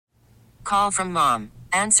Call from mom.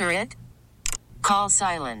 Answer it. Call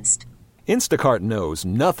silenced. Instacart knows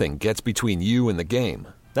nothing gets between you and the game.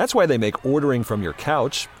 That's why they make ordering from your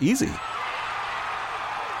couch easy.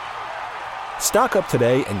 Stock up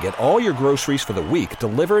today and get all your groceries for the week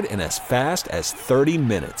delivered in as fast as 30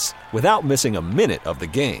 minutes without missing a minute of the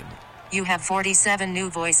game. You have 47 new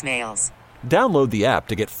voicemails. Download the app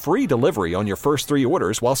to get free delivery on your first 3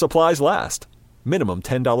 orders while supplies last. Minimum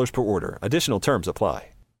 $10 per order. Additional terms apply.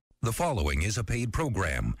 The following is a paid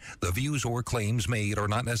program. The views or claims made are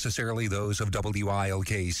not necessarily those of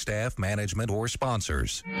WILK's staff, management, or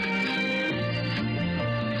sponsors.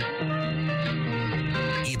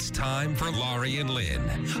 It's time for Laurie and Lynn.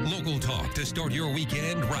 Local talk to start your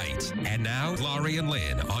weekend right. And now, Laurie and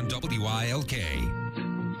Lynn on WILK.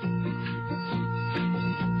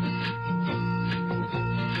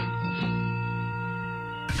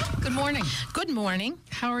 Good morning. Good morning.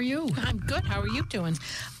 How are you? I'm good. How are you doing?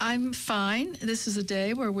 I'm fine. This is a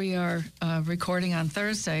day where we are recording on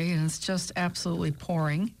Thursday, and it's just absolutely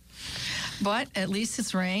pouring. But at least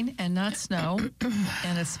it's rain and not snow,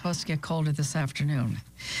 and it's supposed to get colder this afternoon.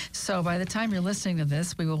 So by the time you're listening to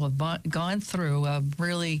this, we will have gone through a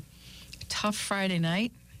really tough Friday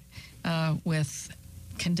night with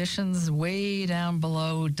conditions way down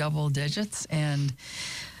below double digits, and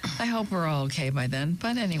I hope we're all okay by then.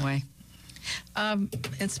 But anyway,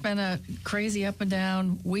 it's been a crazy up and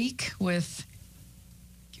down week with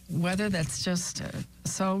weather that's just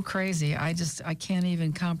so crazy. I can't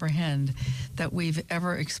even comprehend that we've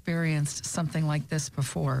ever experienced something like this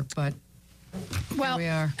before. But well, here we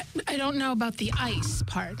are. I don't know about the ice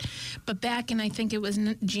part, but back in, I think it was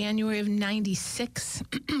January of '96,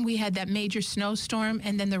 we had that major snowstorm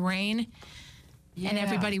and then the rain. Yeah. And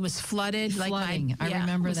everybody was flooded. Flooding. I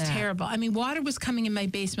remember that. It was terrible. I mean, water was coming in my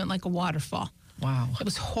basement like a waterfall. Wow. It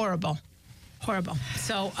was horrible. Horrible.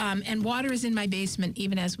 So, and water is in my basement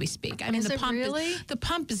even as we speak. I mean, the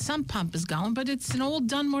pump some pump is going, but it's an old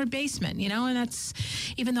Dunmore basement, you know, and that's,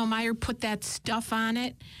 even though Meyer put that stuff on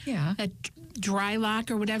it, that dry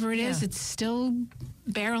lock or whatever it is, it's still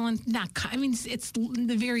barreling, it's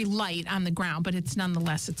very light on the ground, but it's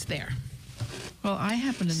nonetheless, it's there. Well, I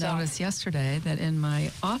happened to notice yesterday that in my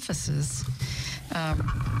offices,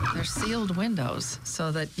 they're sealed windows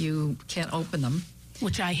so that you can't open them.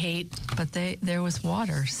 Which I hate. But there was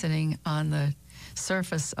water sitting on the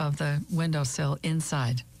surface of the windowsill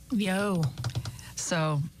inside. Yo.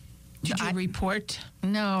 So. Did you report?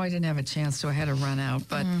 No, I didn't have a chance to. I had to run out.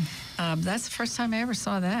 But that's the first time I ever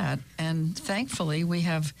saw that. And thankfully, we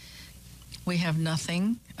have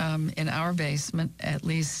nothing in our basement, at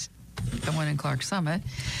least the one in Clark Summit.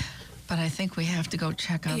 But I think we have to go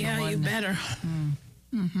check on the one. Yeah, you better.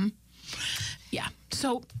 Mm-hmm. Yeah.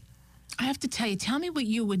 So I have to tell me what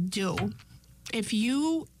you would do if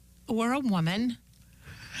you were a woman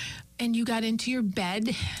and you got into your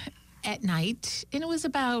bed at night, and it was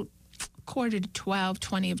about 11:45,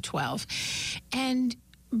 20 of 12. And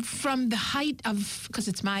from the height of, because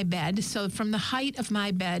it's my bed, so from the height of my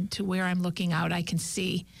bed to where I'm looking out, I can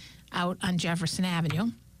see out on Jefferson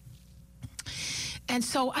Avenue. And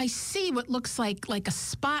so I see what looks like a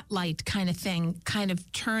spotlight kind of thing, kind of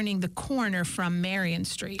turning the corner from Marion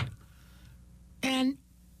Street. And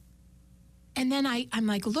then I'm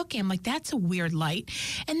like looking, I'm like, that's a weird light.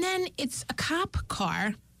 And then it's a cop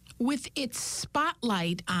car with its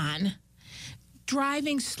spotlight on,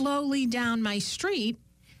 driving slowly down my street,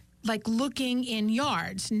 like looking in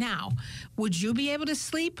yards. Now, would you be able to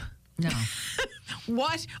sleep? No.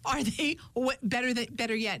 What are they,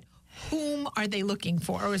 better yet, whom are they looking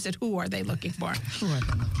for? Or is it who are they looking for?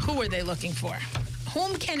 Who are they looking for?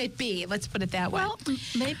 Whom can it be? Let's put it that way. Well,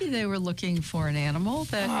 maybe they were looking for an animal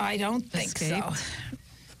that I don't think escaped. so.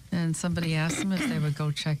 And somebody asked them if they would go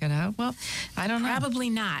check it out. Well, I don't know. Probably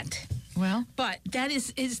not. Well. But that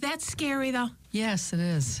is that scary, though? Yes, it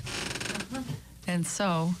is. And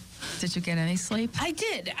so, did you get any sleep? I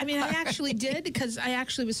did. I mean, I actually did, because I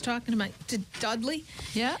actually was talking to Dudley.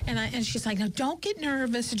 Yeah. And she's like, no, don't get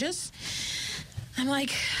nervous. I'm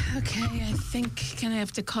like, okay, I think I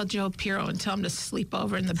have to call Joe Piro and tell him to sleep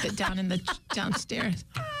over in the down in the downstairs.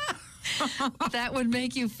 That would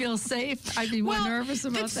make you feel safe. I'd be more nervous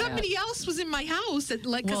about that. Somebody else was in my house,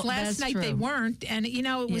 because last night they weren't, and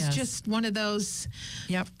it was just one of those.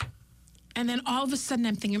 Yep. And then all of a sudden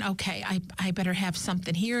I'm thinking, okay, I better have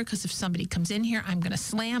something here, because if somebody comes in here, I'm going to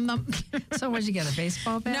slam them. So what did you get, a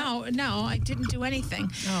baseball bat? No, I didn't do anything.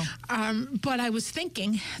 Oh. But I was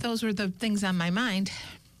thinking, those were the things on my mind.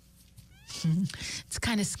 Mm-hmm. It's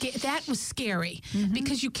kind of scary. That was scary,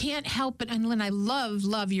 because you can't help it. And Lynn, I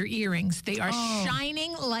love your earrings. They are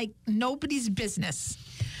shining like nobody's business.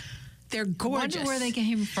 They're gorgeous. Wonder where they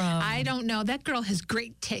came from. I don't know. That girl has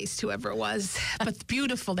great taste, whoever it was. But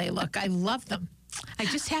beautiful they look. I love them. I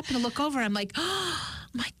just happened to look over. I'm like, oh,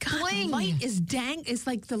 my God. Bling. The light is It's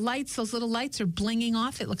like the lights, those little lights are blinging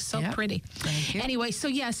off. It looks so Yep. pretty. Thank you. Anyway, so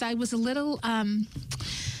yes, I was a little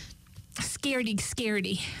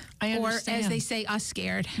scaredy. I Or understand. as they say, us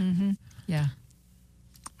scared. Yeah.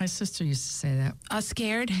 My sister used to say that. Us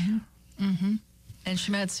scared. And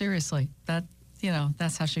she meant seriously.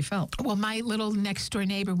 That's how she felt. Well, my little next door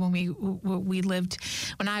neighbor, when we lived,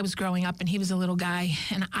 when I was growing up, and he was a little guy,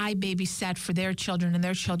 and I babysat for their children, the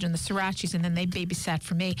Srirachis, and then they babysat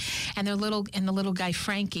for me. And the little guy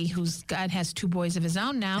Frankie, who's God has 2 boys of his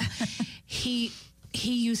own now, he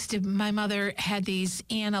used to. My mother had these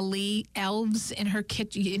Anna Lee elves in her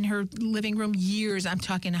kitchen, in her living room years. I'm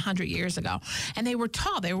talking 100 years ago, and they were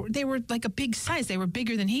tall. They were like a big size. They were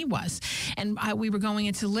bigger than he was. And we were going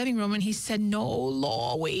into the living room, and he said, "No,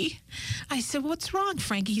 Laurie." I said, "What's wrong,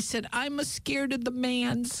 Frankie?" He said, "I'm scared of the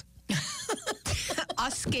mans."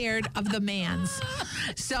 Us scared of the mans.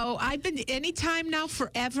 So I've been anytime now,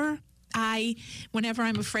 forever. Whenever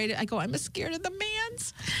I'm afraid, I go, I'm scared of the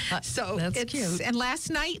mans. So that's cute. And last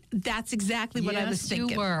night, that's exactly what I was thinking.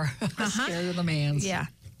 You were scared of the mans. Yeah.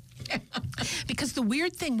 Because the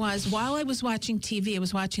weird thing was, while I was watching TV, I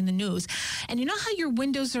was watching the news, and you know how your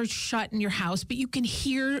windows are shut in your house, but you can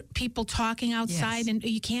hear people talking outside, Yes. and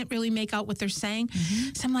you can't really make out what they're saying.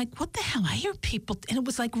 So I'm like, what the hell? I hear people, and it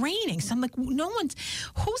was like raining. So I'm like,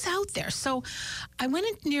 who's out there? So I went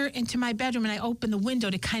into my bedroom, and I opened the window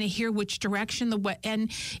to kind of hear which direction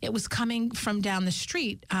and it was coming from down the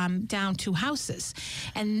street, down 2 houses,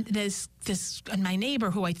 and and my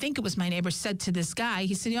neighbor, who I think it was my neighbor, said to this guy,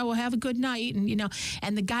 he said, "Yeah, well, have a good night."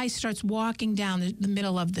 And the guy starts walking down the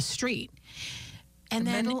middle of the street. And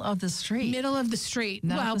then Middle of the street. Middle of the street.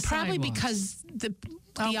 Not well, the probably sidewalks. because the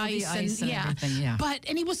the ice ice and everything, yeah. But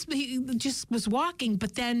he just was walking,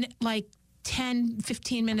 but then like 10,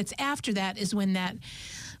 15 minutes after that is when that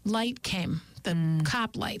light came, the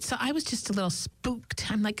cop light. So I was just a little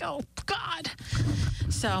spooked. I'm like, oh God.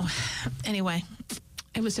 So anyway,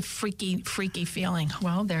 it was a freaky feeling.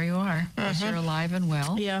 Well, there you are. You're alive and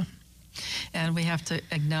well. Yeah. And we have to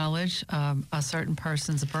acknowledge a certain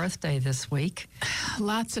person's birthday this week.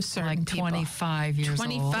 Lots of certain Like people. 25 years old.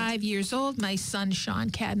 25 years old. My son, Sean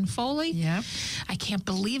Cadden Foley. Yep. I can't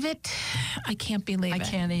believe it. I can't believe it. I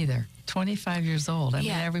can't either. 25 years old. I mean,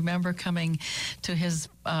 Yeah. I remember coming to his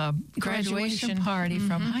graduation party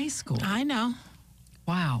from high school. I know.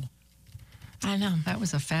 Wow. I know. That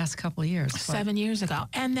was a fast couple of years. but- 7 years ago,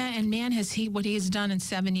 and man, has he what he has done in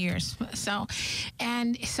 7 years. So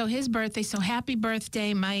his birthday. So happy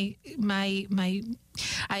birthday,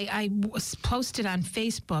 I was posted on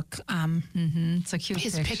Facebook. It's a cute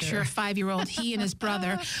His picture of 5-year-old, he and his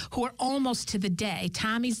brother, who are almost to the day.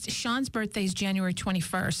 Sean's birthday is January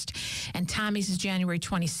 21st, and Tommy's is January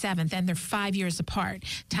 27th, and they're 5 years apart,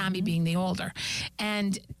 Tommy being the older.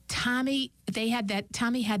 And Tommy had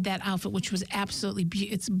that outfit, which was absolutely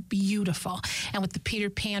it's beautiful, and with the Peter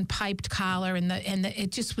Pan piped collar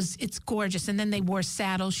it's gorgeous. And then they wore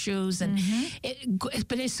saddle shoes, and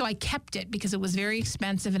so I kept it because it was very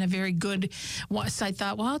expensive and a very good one. So I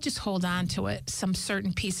thought, well, I'll just hold on to it. Some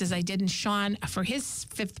certain pieces I did, and Sean, for his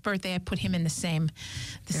 5th birthday, I put him in the same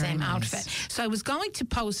nice. outfit. So I was going to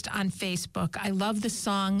post on Facebook. I love the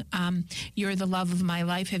song "You're the Love of My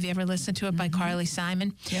Life." Have you ever listened to it by Carly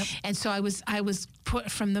Simon? Yep. And so I was put,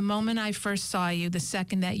 from the moment I first saw you, the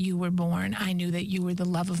second that you were born, I knew that you were the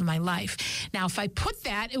love of my life. Now, if I put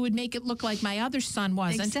that, it would make it look like my other son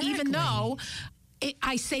wasn't, even Exactly. though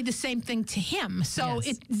I say the same thing to him. So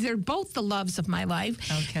Yes. they're both the loves of my life.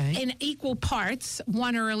 Okay. In equal parts,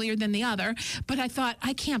 one earlier than the other. But I thought,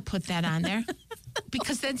 I can't put that on there.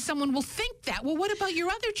 Because then someone will think that. Well, what about your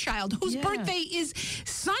other child whose Yeah. birthday is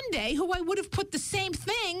Sunday, who I would have put the same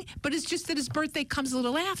thing, but it's just that his birthday comes a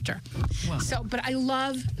little after. Well. But I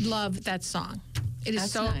love that song. It is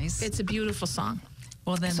That's so nice. It's a beautiful song.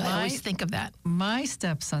 Well, then So I always think of that. my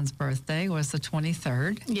stepson's birthday was the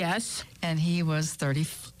 23rd, Yes. and he was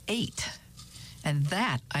 38. And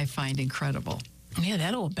that I find incredible. Yeah,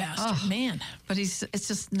 that old bastard, Oh. man. But it's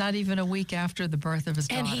just not even a week after the birth of his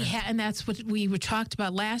daughter. And that's what we were talked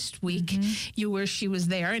about last week. She was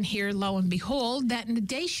there, and here, lo and behold, that in the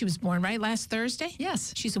day she was born, right? Last Thursday?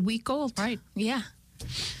 Yes. She's a week old. Right. Yeah.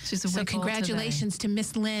 She's a So week congratulations to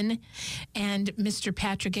Miss Lynn and Mr.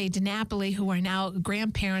 Patrick A. DiNapoli, who are now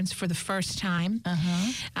grandparents for the first time.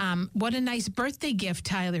 What a nice birthday gift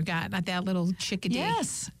Tyler got, not that little chickadee.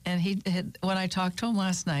 Yes. And when I talked to him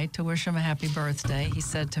last night to wish him a happy birthday, he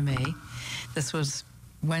said to me, this was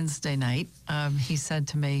Wednesday night, he said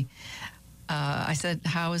to me, I said,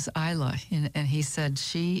 how is Isla? And he said,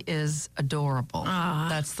 she is adorable.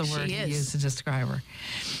 That's the word he used to describe her.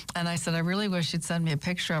 And I said, I really wish you'd send me a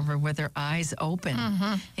picture of her with her eyes open.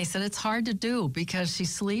 He said, it's hard to do because she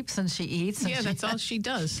sleeps and she eats. And that's all she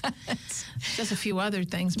does. She does a few other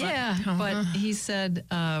things. But, but he said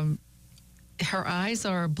her eyes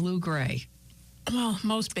are blue-gray. Well,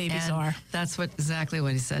 most babies are. That's exactly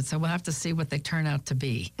what he said. So we'll have to see what they turn out to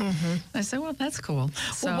be. I said, well, that's cool.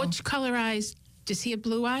 So, well, which color eyes? Does he have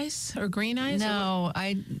blue eyes or green eyes? No,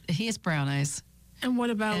 he has brown eyes. And what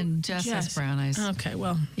about Jess has brown eyes. Okay,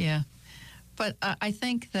 well. Yeah. But I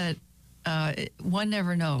think that one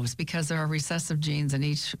never knows because there are recessive genes in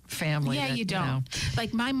each family. Yeah, you don't. You know.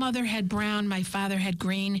 Like my mother had brown, my father had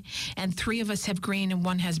green, and 3 of us have green and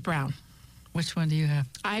 1 has brown. Which one do you have?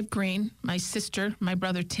 I have green. My sister, my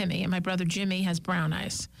brother Timmy, and my brother Jimmy has brown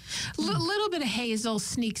eyes. Little bit of hazel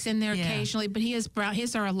sneaks in there occasionally, but he has brown.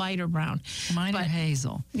 His are a lighter brown. Mine are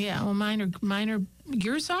hazel. Yeah, well, mine are.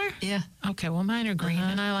 Yours are? Yeah. Okay, well, mine are green,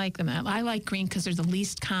 and I like them. I like green because they're the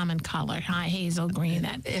least common color. Hazel green.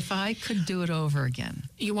 If I could do it over again,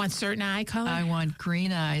 you want certain eye color? I want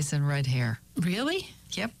green eyes and red hair. Really?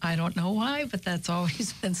 Yep. I don't know why, but that's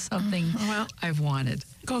always been something I've wanted.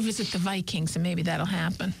 Go visit the Vikings and maybe that'll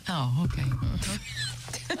happen. Oh, okay.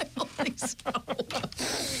 I don't think so.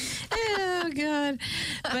 Oh, God.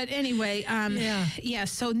 But anyway,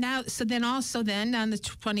 so then on the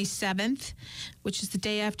 27th, which is the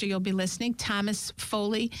day after you'll be listening, Thomas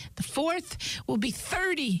Foley, the 4th, will be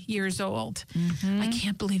 30 years old. I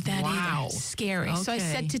can't believe that either. It's scary. Okay. So I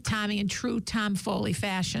said to Tommy in true Tom Foley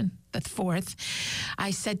fashion, the 4th,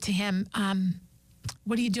 I said to him,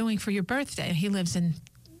 what are you doing for your birthday? He lives in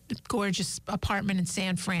a gorgeous apartment in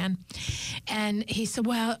San Fran. And he said,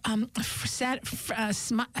 well,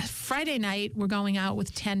 Friday night, we're going out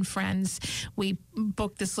with 10 friends. We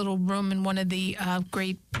booked this little room in one of the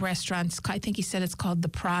great restaurants. I think he said it's called The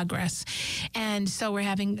Progress. And so we're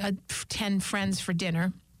having 10 friends for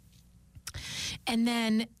dinner. And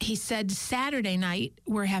then he said, Saturday night,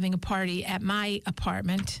 we're having a party at my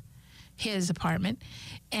apartment, his apartment,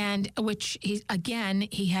 and which he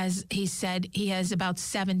said he has about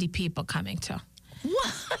 70 people coming to.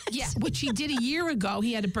 What? Yeah, which he did a year ago.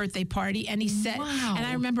 He had a birthday party, and he said, and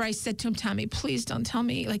I remember I said to him, Tommy, please don't tell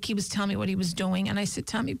me, like he was telling me what he was doing, and I said,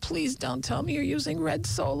 Tommy, please don't tell me you're using red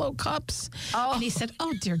Solo cups. And he said,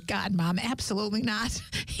 oh, dear God, Mom, absolutely not.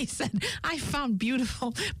 He said, I found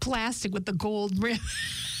beautiful plastic with the gold rim.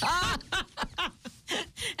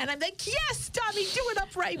 And I'm like, yes, Tommy, do it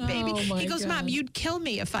upright, baby. He goes, Mom, you'd kill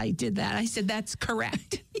me if I did that. I said, that's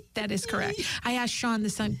correct. That is correct. I asked Sean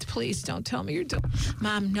this time, please don't tell me you're doing.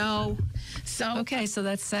 Mom, no. So okay, so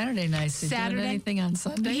that's Saturday night. So doing anything on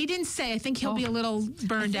Sunday? He didn't say. I think he'll be a little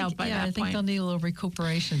burned out by that point. I think they'll need a little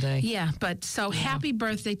recuperation day. Yeah, but happy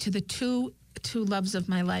birthday to the two loves of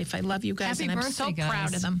my life. I love you guys, and I'm so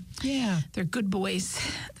proud of them. Yeah. They're good boys.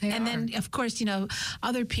 And then, of course,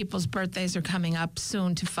 other people's birthdays are coming up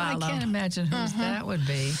soon to follow. I can't imagine whose that would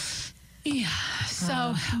be. Yeah.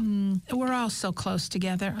 So we're all so close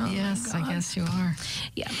together. Oh, yes, I guess you are.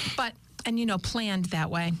 Yeah. But, and planned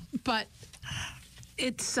that way. But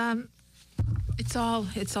it's all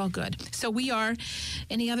good. So we are.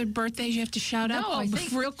 Any other birthdays you have to shout out? No, I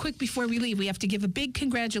think real quick before we leave, we have to give a big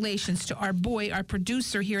congratulations to our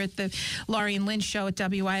producer here at the Laurie and Lynn show at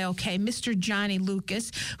WILK, Mr. Johnny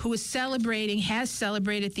Lucas, who has celebrated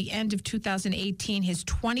at the end of 2018 his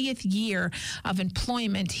 20th year of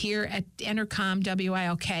employment here at Entercom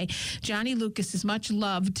WILK. Johnny Lucas is much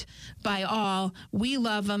loved by all. We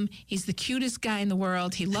love him. He's the cutest guy in the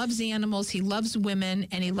world. He loves animals. He loves women,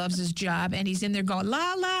 and he loves his job. And he's in there going,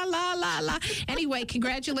 la, la, la, la, la. Anyway,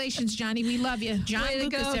 congratulations, Johnny. We love you. John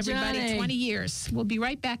Lucas, everybody, Johnny. 20 years. We'll be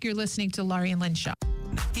right back. You're listening to Laurie and Lynn Show.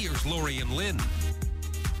 Here's Laurie and Lynn.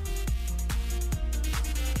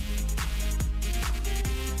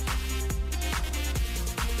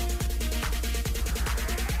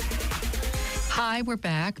 Hi, we're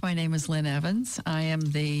back. My name is Lynn Evans. I am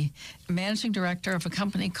the managing director of a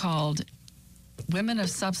company called Women of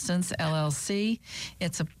Substance, LLC.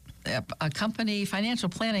 It's a company, financial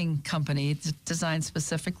planning company designed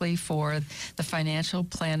specifically for the financial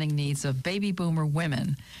planning needs of baby boomer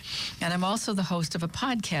women. And I'm also the host of a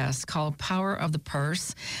podcast called Power of the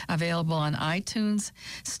Purse, available on iTunes,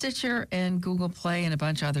 Stitcher, and Google Play, and a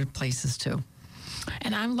bunch of other places too.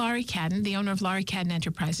 And I'm Laurie Cadden, the owner of Laurie Cadden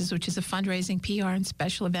Enterprises, which is a fundraising, PR, and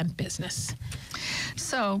special event business.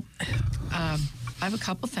 So, I have a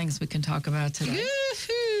couple things we can talk about today.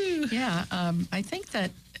 Yoo-hoo! Yeah, I think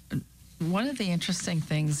that one of the interesting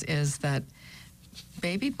things is that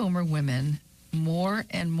baby boomer women more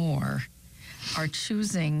and more are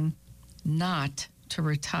choosing not to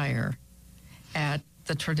retire at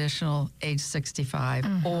the traditional age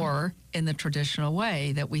 65 or in the traditional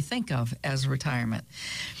way that we think of as retirement.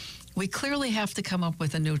 We clearly have to come up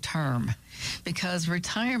with a new term because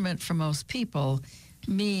retirement for most people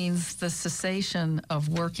means the cessation of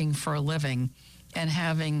working for a living and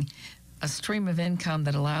having a stream of income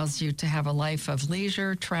that allows you to have a life of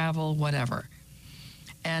leisure, travel, whatever.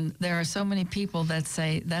 And there are so many people that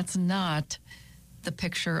say that's not the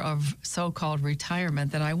picture of so-called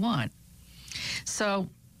retirement that I want. So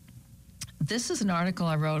this is an article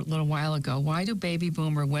I wrote a little while ago. Why do baby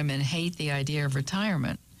boomer women hate the idea of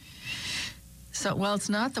retirement? So, well, it's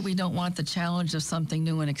not that we don't want the challenge of something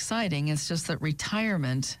new and exciting. It's just that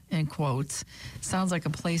retirement, in quotes, sounds like a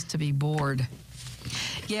place to be bored.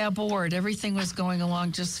 Yeah, bored. Everything was going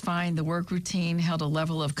along just fine. The work routine held a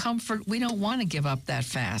level of comfort. We don't want to give up that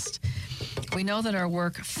fast. We know that our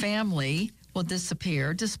work family will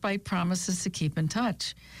disappear despite promises to keep in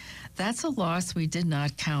touch. That's a loss we did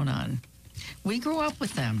not count on. We grew up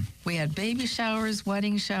with them. We had baby showers,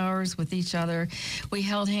 wedding showers with each other. We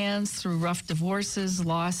held hands through rough divorces,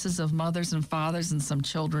 losses of mothers and fathers, and some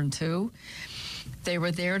children too. They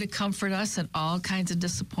were there to comfort us in all kinds of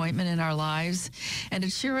disappointment in our lives and to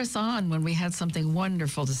cheer us on when we had something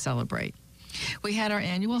wonderful to celebrate. We had our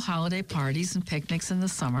annual holiday parties and picnics in the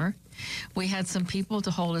summer. We had some people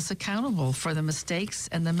to hold us accountable for the mistakes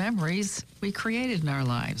and the memories we created in our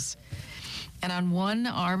lives. And on one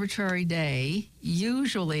arbitrary day,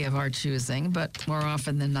 usually of our choosing, but more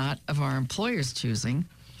often than not of our employer's choosing,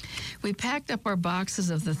 we packed up our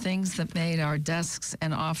boxes of the things that made our desks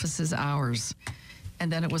and offices ours.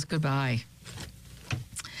 And then it was goodbye.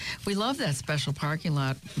 We loved that special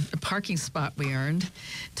parking spot we earned.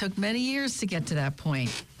 Took many years to get to that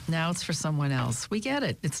point. Now it's for someone else. We get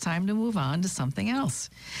it. It's time to move on to something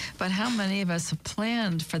else. But how many of us have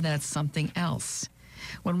planned for that something else?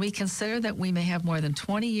 When we consider that we may have more than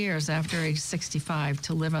 20 years after age 65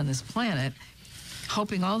 to live on this planet,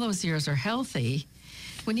 hoping all those years are healthy,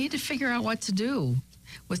 we need to figure out what to do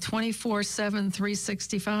with 24/7,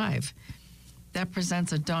 365. That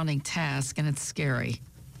presents a daunting task, and it's scary.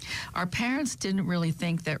 Our parents didn't really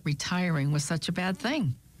think that retiring was such a bad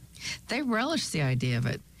thing. They relished the idea of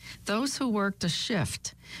it. Those who worked a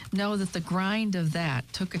shift know that the grind of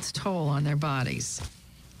that took its toll on their bodies.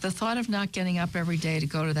 The thought of not getting up every day to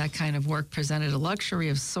go to that kind of work presented a luxury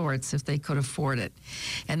of sorts if they could afford it.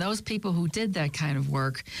 And those people who did that kind of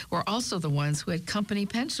work were also the ones who had company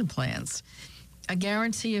pension plans, a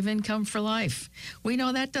guarantee of income for life. We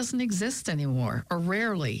know that doesn't exist anymore, or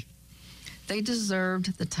rarely. They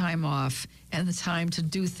deserved the time off and the time to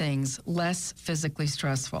do things less physically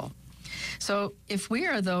stressful. So if we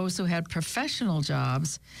are those who had professional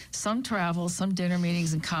jobs, some travel, some dinner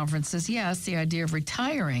meetings and conferences, yes, the idea of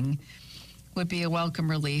retiring would be a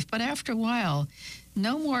welcome relief. But after a while,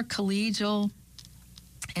 no more collegial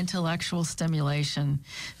intellectual stimulation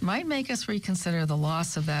might make us reconsider the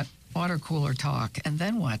loss of that water cooler talk. And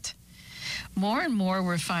then what? More and more,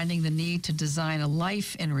 we're finding the need to design a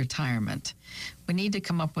life in retirement. We need to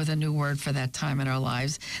come up with a new word for that time in our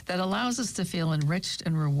lives that allows us to feel enriched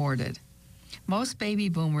and rewarded. Most baby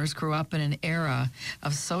boomers grew up in an era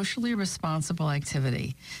of socially responsible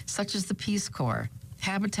activity, such as the Peace Corps,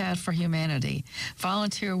 Habitat for Humanity,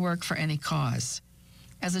 volunteer work for any cause.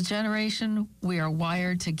 As a generation, we are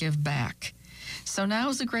wired to give back. So now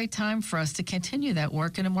is a great time for us to continue that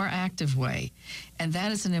work in a more active way. And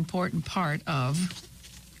that is an important part of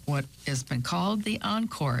what has been called the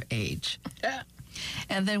encore age.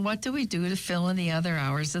 And then what do we do to fill in the other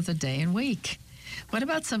hours of the day and week? What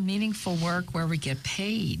about some meaningful work where we get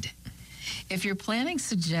paid? If your planning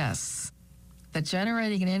suggests that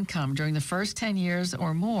generating an income during the first 10 years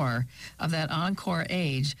or more of that encore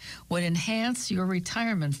age would enhance your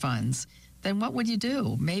retirement funds, then what would you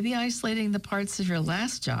do? Maybe isolating the parts of your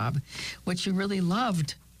last job, which you really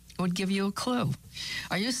loved, would give you a clue.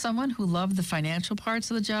 Are you someone who loved the financial parts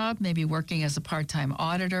of the job, maybe working as a part-time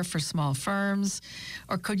auditor for small firms?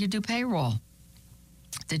 Or could you do payroll?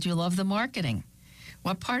 Did you love the marketing?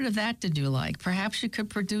 What part of that did you like? Perhaps you could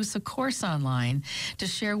produce a course online to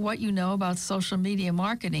share what you know about social media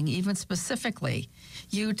marketing, even specifically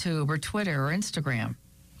YouTube or Twitter or Instagram.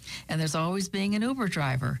 And there's always being an Uber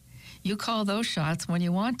driver. You call those shots when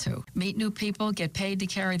you want to. Meet new people, get paid to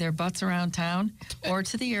carry their butts around town or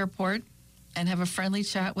to the airport, and have a friendly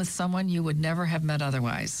chat with someone you would never have met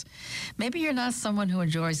otherwise. Maybe you're not someone who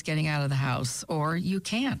enjoys getting out of the house, or you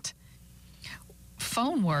can't.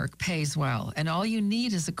 phone work pays well, and all you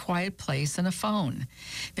need is a quiet place and a phone.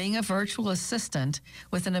 Being a virtual assistant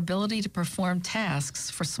with an ability to perform tasks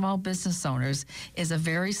for small business owners is a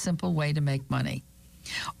very simple way to make money.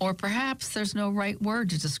 Or perhaps there's no right word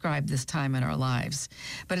to describe this time in our lives,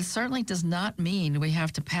 but it certainly does not mean we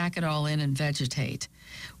have to pack it all in and vegetate.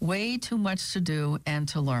 Way too much to do and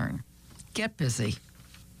to learn. Get busy.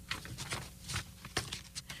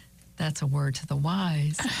 That's a word to the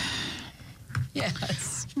wise.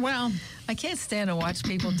 Yes. Well, I can't stand to watch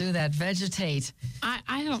people do that. Vegetate.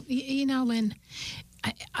 I don't, Lynn,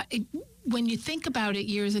 when you think about it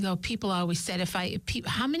years ago, people always said,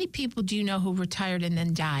 how many people do you know who retired and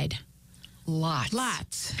then died?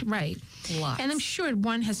 Lots. Right. Lots. And I'm sure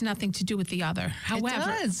one has nothing to do with the other.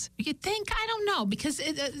 However, it does. You think? I don't know, because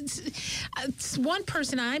it's one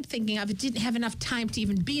person I'm thinking of, it didn't have enough time to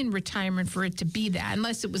even be in retirement for it to be that,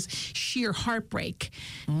 unless it was sheer heartbreak.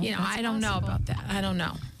 I don't know about that. I don't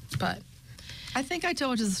know. But I think I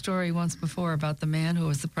told you the story once before about the man who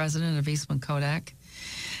was the president of Eastman Kodak.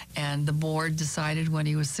 And the board decided when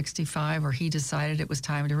he was 65, or he decided it was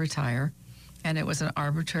time to retire. And it was an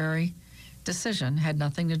arbitrary decision, had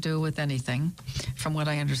nothing to do with anything, from what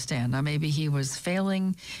I understand. Now, maybe he was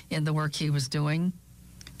failing in the work he was doing,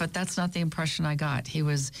 but that's not the impression I got. He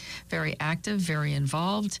was very active, very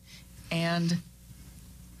involved, and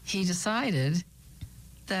he decided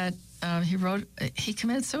that he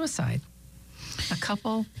committed suicide a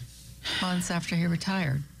couple months after he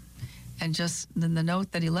retired. And just then the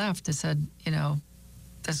note that he left, it said,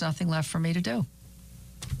 there's nothing left for me to do.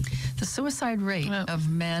 The suicide rate of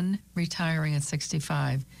men retiring at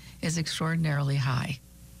 65 is extraordinarily high.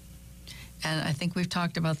 And I think we've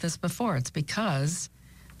talked about this before. It's because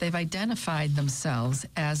they've identified themselves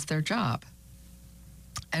as their job.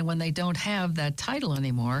 And when they don't have that title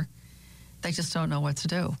anymore, they just don't know what to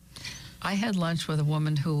do. I had lunch with a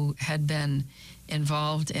woman who had been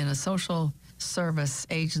involved in a social service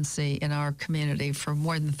agency in our community for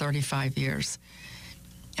more than 35 years.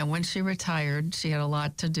 And when she retired, she had a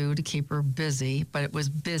lot to do to keep her busy, but it was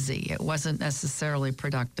busy. It wasn't necessarily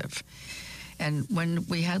productive. And when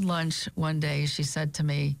we had lunch one day, she said to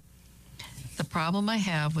me, the problem I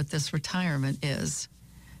have with this retirement is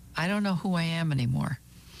I don't know who I am anymore.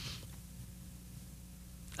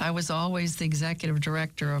 I was always the executive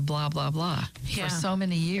director of blah, blah, blah for so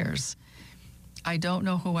many years. I don't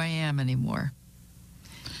know who I am anymore.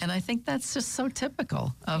 And I think that's just so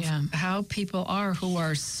typical of how people are who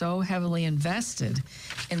are so heavily invested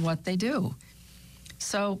in what they do.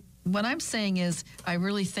 So what I'm saying is I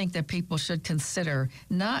really think that people should consider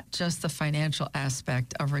not just the financial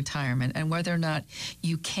aspect of retirement and whether or not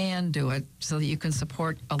you can do it so that you can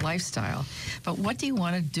support a lifestyle, but what do you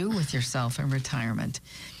want to do with yourself in retirement?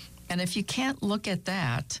 And if you can't look at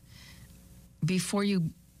that before you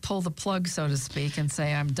pull the plug, so to speak, and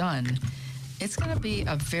say, I'm done, it's going to be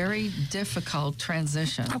a very difficult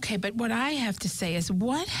transition. Okay, but what I have to say is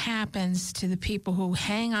what happens to the people who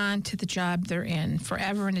hang on to the job they're in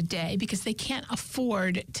forever and a day because they can't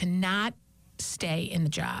afford to not stay in the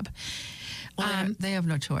job? Well, they have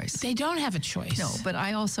no choice. They don't have a choice. No, but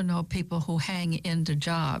I also know people who hang into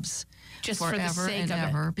jobs just forever for the sake and of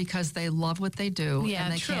ever it. Because they love what they do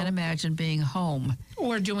and they can't imagine being home.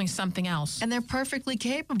 Or doing something else. And they're perfectly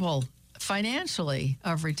capable financially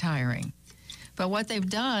of retiring. But what they've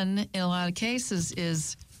done in a lot of cases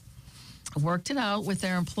is worked it out with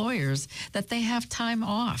their employers that they have time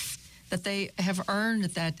off, that they have earned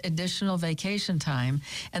that additional vacation time,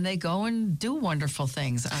 and they go and do wonderful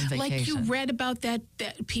things on vacation. Like you read about that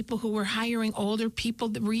people who were hiring older people,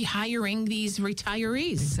 rehiring these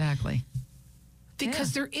retirees. Exactly.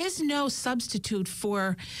 Because there is no substitute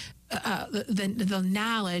for the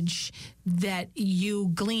knowledge that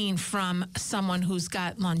you glean from someone who's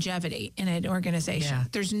got longevity in an organization.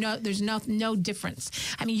 Yeah. There's no difference.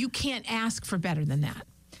 I mean, you can't ask for better than that.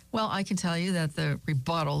 Well, I can tell you that the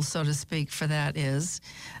rebuttal, so to speak, for that is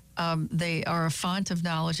they are a font of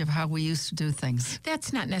knowledge of how we used to do things.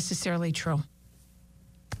 That's not necessarily true.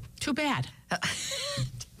 Too bad.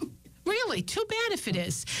 Really, too bad if it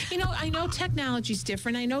is. I know technology's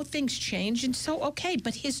different. I know things change, and so, okay,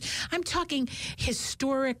 but I'm talking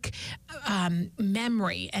historic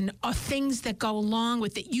memory and things that go along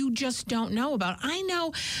with it you just don't know about. I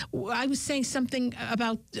know, I was saying something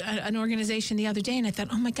about an organization the other day, and I thought,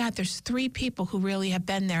 oh, my God, there's 3 people who really have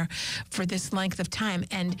been there for this length of time,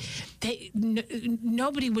 and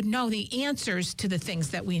nobody would know the answers to the things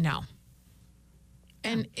that we know.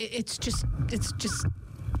 And it's just...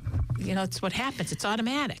 it's what happens. It's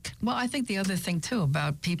automatic. Well, I think the other thing, too,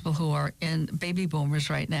 about people who are in baby boomers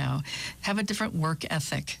right now have a different work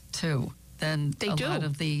ethic, too. than They a do. lot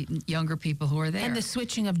of the younger people who are there. And the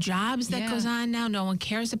switching of jobs that goes on now. No one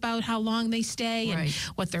cares about how long they stay and Right.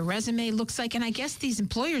 what their resume looks like. And I guess these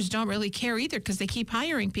employers don't really care either because they keep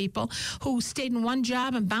hiring people who stayed in one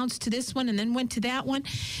job and bounced to this one and then went to that one.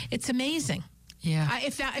 It's amazing. Yeah.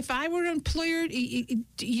 If I were an employer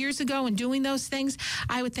years ago and doing those things,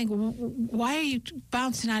 I would think, why are you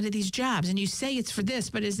bouncing out of these jobs? And you say it's for this,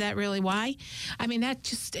 but is that really why? I mean,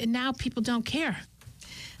 and now people don't care.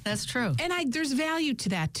 That's true. And there's value to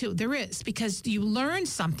that, too. There is, because you learn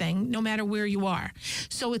something no matter where you are.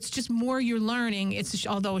 So it's just more you're learning. It's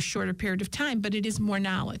although a shorter period of time, but it is more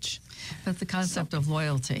knowledge. But the concept of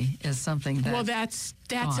loyalty is something that... Well, that's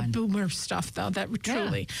a gone. boomer stuff, though, that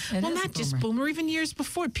truly. it Well, is not just boomer. boomer, even years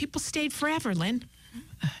before. People stayed forever, Lynn.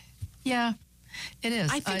 Yeah, it is.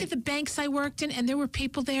 I think of the banks I worked in, and there were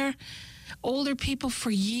people there, older people for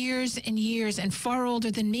years and years, and far older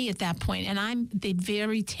than me at that point. And I'm the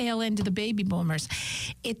very tail end of the baby boomers.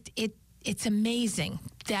 It's amazing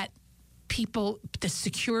that people, the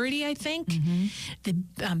security, I think, the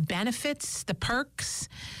benefits, the perks,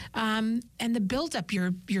 and the buildup.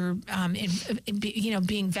 You're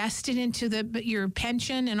being vested into your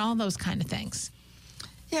pension and all those kind of things.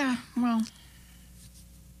 Yeah, well...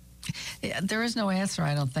 Yeah, there is no answer,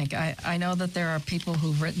 I don't think. I know that there are people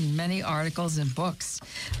who've written many articles and books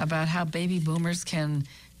about how baby boomers can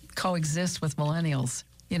coexist with millennials.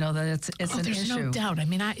 You know, that it's an there's issue. no doubt. I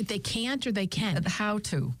mean, they can't or they can. How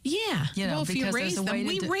to. Yeah. You know, well, if you because raise there's a way them,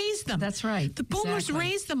 to we do- raised them. That's right. The boomers Exactly.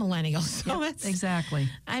 raised the millennials. So it's, Exactly.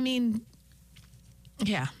 I mean,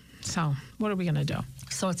 yeah. So what are we going to do?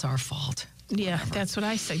 So it's our fault. Yeah, that's what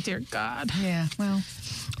I say, dear God. Yeah, well...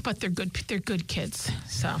 But they're good kids.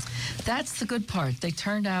 So That's the good part. They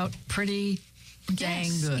turned out pretty dang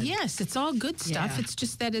good. Yes, it's all good stuff. Yeah. It's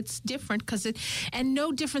just that it's different and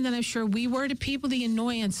no different than I'm sure we were to people. The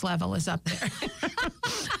annoyance level is up there.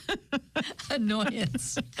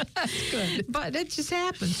 Annoyance. That's good. But it just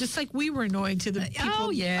happens. Just like we were annoying to the people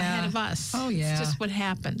ahead of us. Oh, yeah. It's just what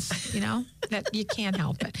happens, that you can't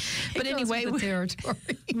help it. But It goes anyway, with the territory.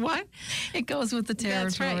 What? It goes with the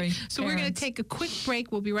territory. That's right. So we're going to Parents. take a quick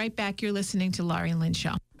break. We'll be right back. You're listening to Laurie and Lynn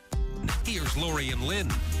Show. Here's Laurie and Lynn.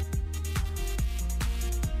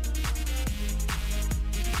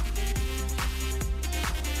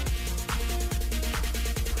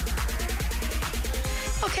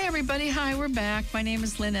 Okay, everybody. Hi, we're back. My name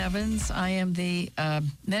is Lynn Evans. I am the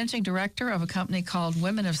managing director of a company called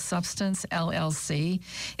Women of Substance, LLC.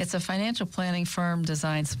 It's a financial planning firm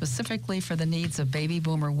designed specifically for the needs of baby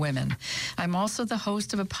boomer women. I'm also the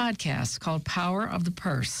host of a podcast called Power of the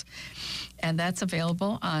Purse, and that's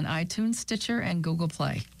available on iTunes, Stitcher, and Google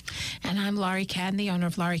Play. And I'm Laurie Cadden, the owner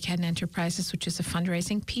of Laurie Cadden Enterprises, which is a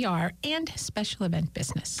fundraising, PR, and special event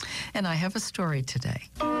business. And I have a story today.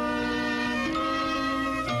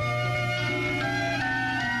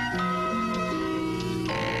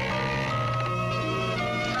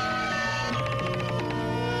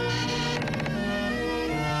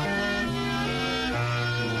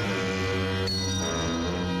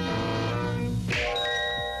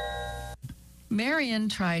 Marion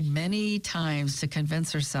tried many times to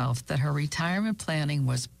convince herself that her retirement planning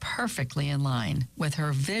was perfectly in line with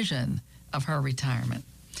her vision of her retirement.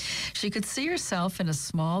 She could see herself in a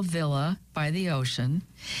small villa by the ocean,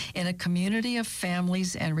 in a community of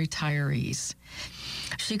families and retirees.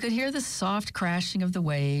 She could hear the soft crashing of the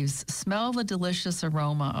waves, smell the delicious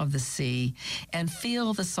aroma of the sea, and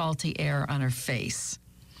feel the salty air on her face.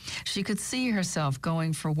 She could see herself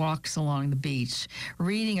going for walks along the beach,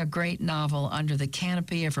 reading a great novel under the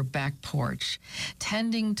canopy of her back porch,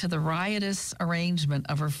 tending to the riotous arrangement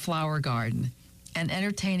of her flower garden, and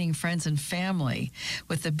entertaining friends and family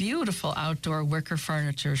with the beautiful outdoor wicker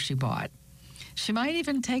furniture she bought. She might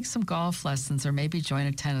even take some golf lessons or maybe join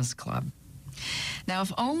a tennis club. Now,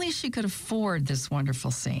 if only she could afford this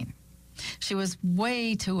wonderful scene. She was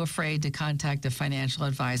way too afraid to contact a financial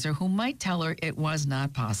advisor who might tell her it was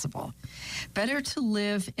not possible. Better to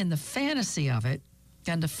live in the fantasy of it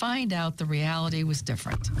than to find out the reality was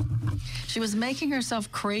different. She was making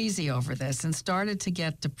herself crazy over this and started to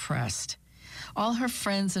get depressed. All her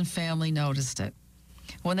friends and family noticed it.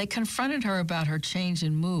 When they confronted her about her change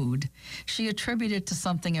in mood, she attributed it to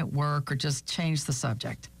something at work or just changed the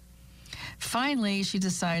subject. Finally, she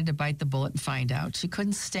decided to bite the bullet and find out. She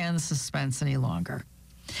couldn't stand the suspense any longer.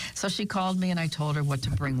 So she called me and I told her what to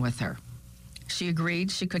bring with her. She agreed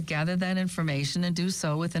she could gather that information and do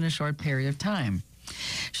so within a short period of time.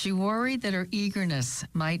 She worried that her eagerness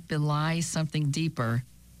might belie something deeper,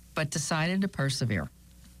 but decided to persevere.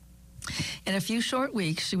 In a few short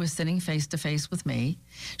weeks, she was sitting face to face with me.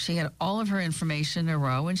 She had all of her information in a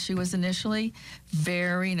row, and she was initially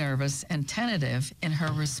very nervous and tentative in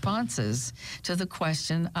her responses to the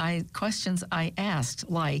questions I asked,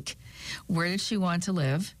 like, where did she want to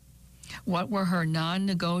live? What were her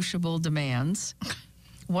non-negotiable demands?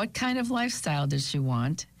 What kind of lifestyle did she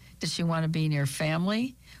want? Did she want to be near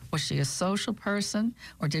family? Was she a social person,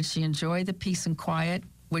 or did she enjoy the peace and quiet?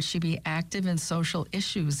 Would she be active in social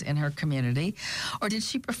issues in her community, or did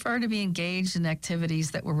she prefer to be engaged in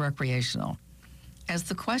activities that were recreational? As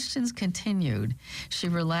the questions continued, she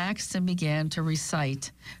relaxed and began to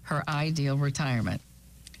recite her ideal retirement.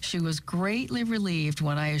 She was greatly relieved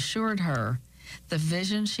when I assured her the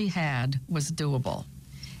vision she had was doable,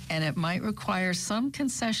 and it might require some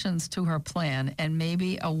concessions to her plan and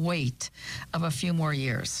maybe a wait of a few more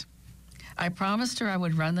years. I promised her I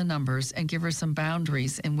would run the numbers and give her some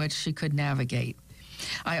boundaries in which she could navigate.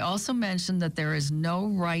 I also mentioned that there is no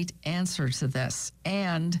right answer to this,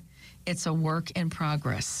 and it's a work in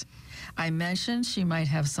progress. I mentioned she might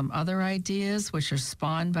have some other ideas which are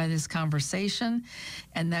spawned by this conversation,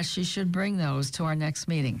 and that she should bring those to our next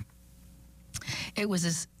meeting. It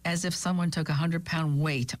was as if someone took a 100-pound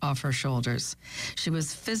weight off her shoulders. She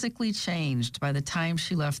was physically changed by the time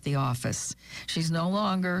she left the office. She's no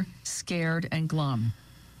longer scared and glum.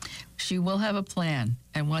 She will have a plan,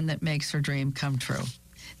 and one that makes her dream come true.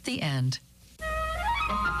 The end.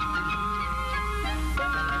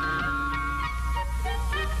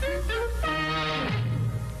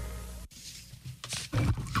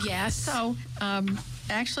 Yes. So,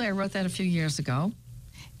 actually, I wrote that a few years ago.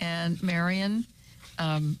 And Marion,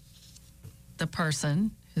 the person,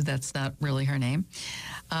 that's not really her name,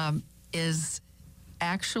 is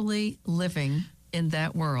actually living in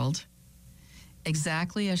that world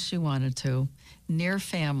exactly as she wanted to, near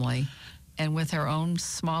family, and with her own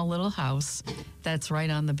small little house that's right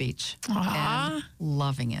on the beach. And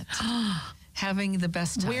loving it. Having the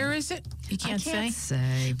best time. Where is it? You can't say? I can't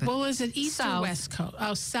say. But well, is it east south. or west coast?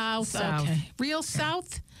 Oh, south. South. Okay. Real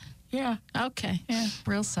south? Yeah. Okay. Yeah,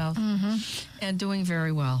 real south. Mm-hmm. And doing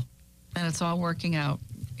very well. And it's all working out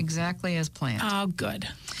exactly as planned. Oh, good.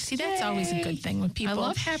 See, that's always a good thing when people. I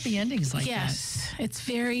love happy endings like yes, it's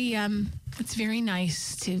very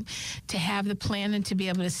nice to have the plan and to be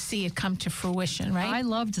able to see it come to fruition, right? I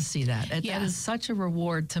love to see that. Yeah. That is such a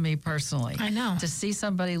reward to me personally. I know. To see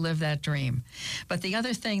somebody live that dream. But the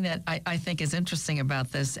other thing that I think is interesting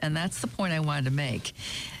about this, and that's the point I wanted to make,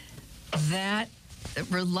 that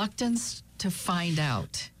reluctance to find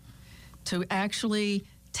out, to actually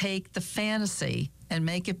take the fantasy and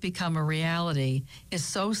make it become a reality is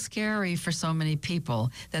so scary for so many people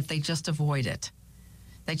that they just avoid it.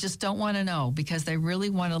 They just don't want to know because they really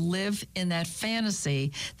want to live in that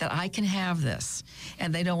fantasy that I can have this,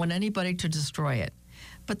 and they don't want anybody to destroy it.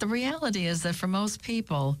 But the reality is that for most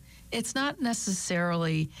people, it's not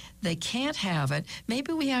necessarily they can't have it.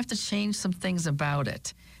 Maybe we have to change some things about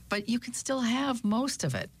it. But you can still have most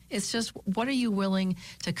of it. It's just, what are you willing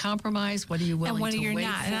to compromise? What are you willing to wait for? And what are you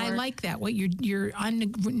not? And I like that. What your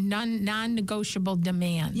non-negotiable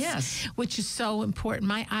demands. Yes. Which is so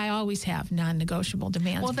important. I always have non-negotiable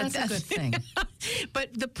demands. Well, that's a good thing.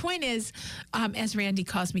 But the point is, as Randy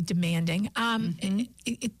calls me, demanding.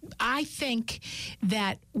 I think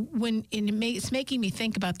that it's making me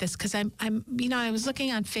think about this because I was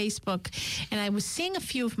looking on Facebook and I was seeing a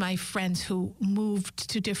few of my friends who moved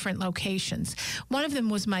to different locations. One of them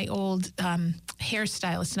was my old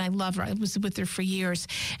hairstylist, and I love her. I was with her for years,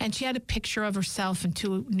 and she had a picture of herself and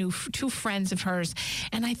two friends of hers,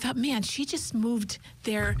 and I thought, man, she just moved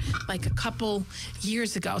there like a couple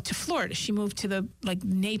years ago to Florida. She moved to the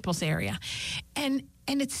Naples area, and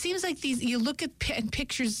it seems like you look at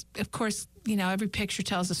pictures, of course, every picture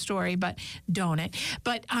tells a story, but don't it?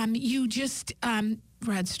 But you just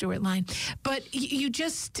Rod Stewart line. But you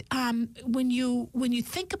just when you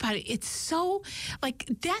think about it, it's so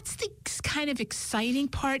that's the kind of exciting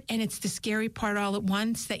part, and it's the scary part all at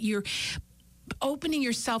once, that you're opening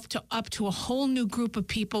yourself up to a whole new group of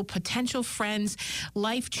people, potential friends,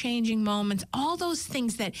 life-changing moments, all those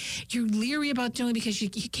things that you're leery about doing because you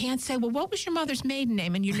can't say, well, what was your mother's maiden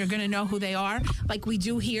name? And you're going to know who they are, like we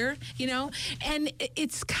do here, And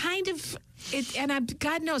it's kind of...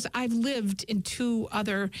 God knows I've lived in 2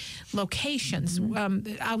 other locations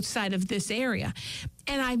outside of this area.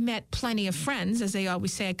 And I met plenty of friends. As they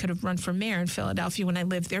always say, I could have run for mayor in Philadelphia when I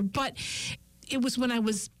lived there. But it was when I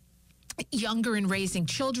was younger and raising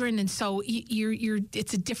children, and so you're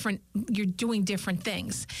doing different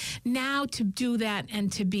things. Now to do that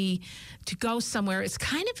and to go somewhere, it's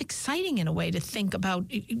kind of exciting in a way to think about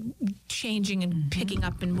changing and picking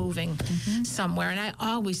up and moving somewhere. And I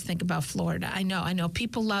always think about Florida. I know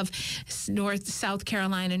people love South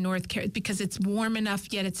Carolina, North Carolina because it's warm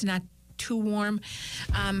enough, yet it's not too warm,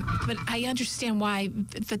 but I understand why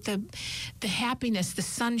the happiness, the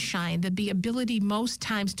sunshine, the ability most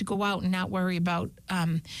times to go out and not worry about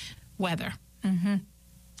weather.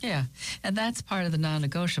 Yeah, and that's part of the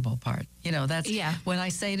non-negotiable part. That's when I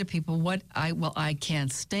say to people, I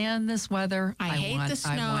can't stand this weather. I hate the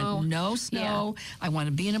snow. I want no snow. Yeah. I want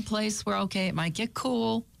to be in a place where, okay, it might get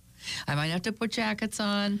cool. I might have to put jackets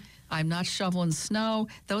on. I'm not shoveling snow.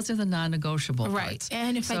 Those are the non-negotiable parts.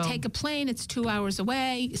 And if I take a plane, it's 2 hours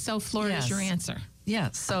away. So Florida's your answer. Yeah,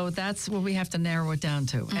 so that's where we have to narrow it down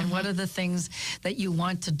to. And what are the things that you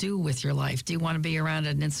want to do with your life? Do you want to be around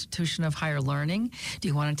an institution of higher learning? Do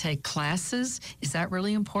you want to take classes? Is that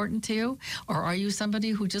really important to you? Or are you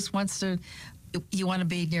somebody who just wants to... You want to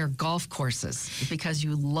be near golf courses because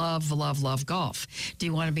you love golf. Do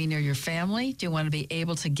you want to be near your family? Do you want to be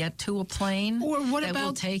able to get to a plane or what that about,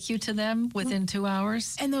 will take you to them within 2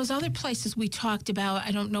 hours? And those other places we talked about,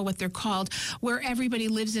 I don't know what they're called, where everybody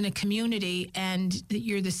lives in a community and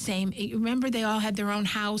you're the same. Remember, they all had their own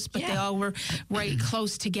house, but they all were right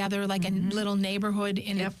close together, like a little neighborhood,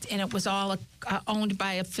 and it was all owned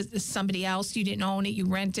by somebody else. You didn't own it; you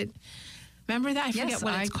rented. Remember that? I forget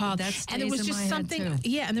what it's called. And there was just something.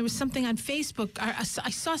 And there was something on Facebook. I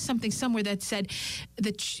saw something somewhere that said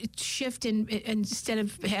the shift instead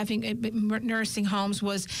of having nursing homes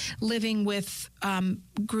was living with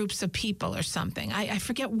groups of people or something. I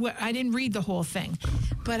forget what. I didn't read the whole thing,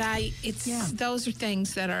 but those are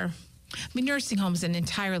things that are. I mean, nursing home is an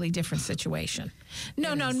entirely different situation.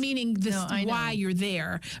 Meaning why you're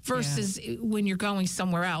there versus when you're going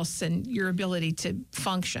somewhere else and your ability to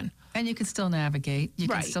function. And you can still navigate. You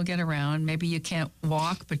can still get around. Maybe you can't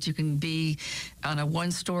walk, but you can be on a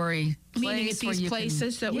one-story place. Meaning at these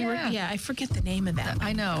places that we were... Yeah, I forget the name of that.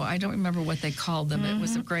 I know. I don't remember what they called them. It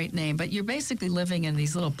was a great name. But you're basically living in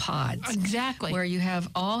these little pods. Exactly. Where you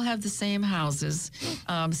all have the same houses,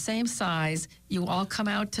 same size. You all come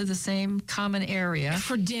out to the same common area.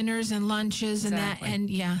 For dinners and lunches and that. And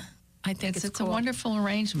I think it's cool. A wonderful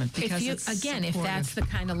arrangement because if that's the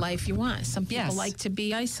kind of life you want. Some people like to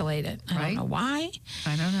be isolated. I don't know why.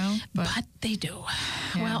 I don't know. But they do.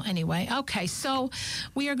 Yeah. Well, anyway. Okay, so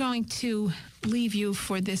we are going to leave you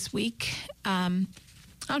for this week.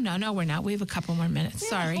 No, we're not. We have a couple more minutes.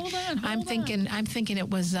 Sorry. Hold on. I'm thinking it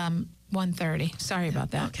was 1:30. Sorry about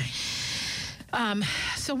that. Okay.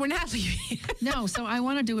 So we're not leaving. No, so I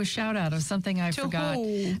want to do a shout out of something I forgot.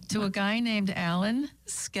 Who? To a guy named Alan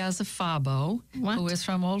Scazafabo, who is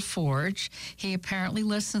from Old Forge. He apparently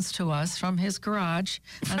listens to us from his garage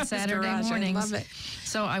on Saturday mornings. I love it.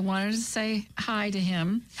 So I wanted to say hi to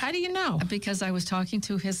him. How do you know? Because I was talking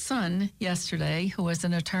to his son yesterday, who is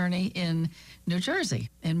an attorney in New Jersey,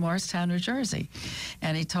 in Morristown, New Jersey.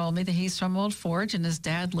 And he told me that he's from Old Forge and his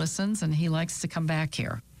dad listens and he likes to come back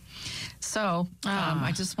here. So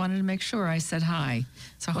I just wanted to make sure I said hi.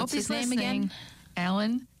 So I hope he's listening. Again?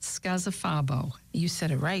 Alan Scazafabo. You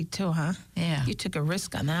said it right, too, huh? Yeah. You took a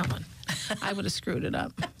risk on that one. I would have screwed it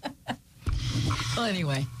up. Well,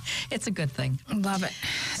 anyway, it's a good thing. Love it.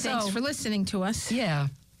 Thanks for listening to us. Yeah.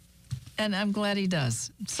 And I'm glad he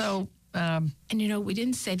does. So... and, we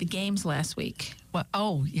didn't say the games last week.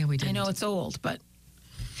 Well, we didn't. I know it's old, but...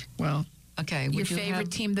 Well, okay. Your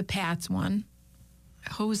favorite team, the Pats, won.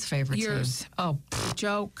 Whose favorite team? Yours. Oh,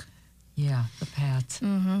 joke. Yeah, the Pats.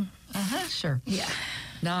 Mm-hmm. Sure. Yeah.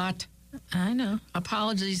 Not. I know.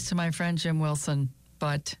 Apologies to my friend Jim Wilson,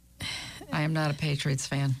 but I am not a Patriots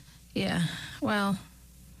fan. Yeah. Well,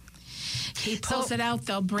 he pulls it out,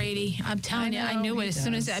 though, Brady. I'm telling you, I knew it. As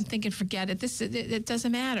soon as I'm thinking, forget it. It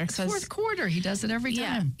doesn't matter. It's fourth quarter. He does it every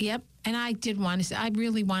time. Yep. And I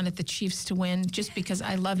really wanted the Chiefs to win just because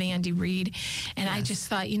I love Andy Reid. And I just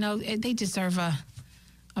thought, they deserve a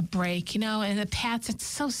break, and the Pats, it's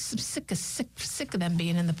so sick of them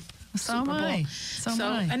being in the Super Bowl. So am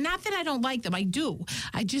I. And not that I don't like them, I do.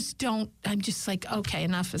 I just don't, I'm just like, okay,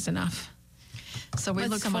 enough is enough. So we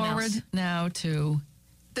look forward now to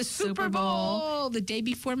the Super Bowl, the day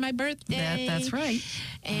before my birthday. That's right.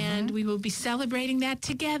 And we will be celebrating that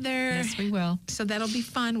together. Yes, we will. So that'll be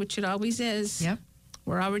fun, which it always is. Yep.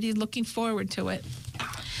 We're already looking forward to it.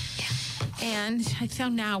 And I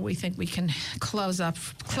think now we think we can close up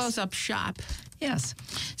shop. Yes.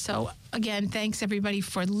 So again, thanks everybody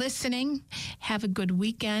for listening. Have a good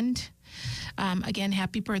weekend. Again,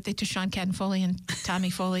 happy birthday to Sean Ken Foley and Tommy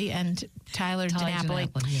Foley and Tyler DiNapoli.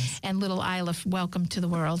 Yes. And little Isla, welcome to the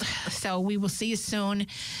world. So we will see you soon.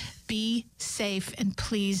 Be safe and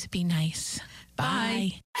please be nice.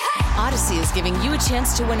 Bye. Odyssey is giving you a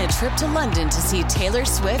chance to win a trip to London to see Taylor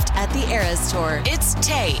Swift at the Eras Tour. It's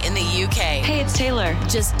Tay in the UK. Hey, it's Taylor.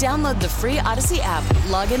 Just download the free Odyssey app,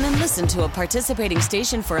 log in and listen to a participating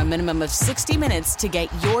station for a minimum of 60 minutes to get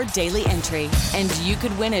your daily entry. And you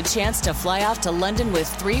could win a chance to fly off to London with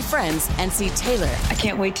 3 friends and see Taylor. I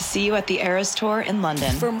can't wait to see you at the Eras Tour in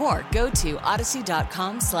London. For more, go to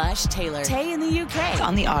odyssey.com/Taylor. Tay in the UK. It's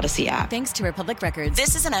on the Odyssey app. Thanks to Republic Records.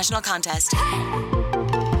 This is a national contest.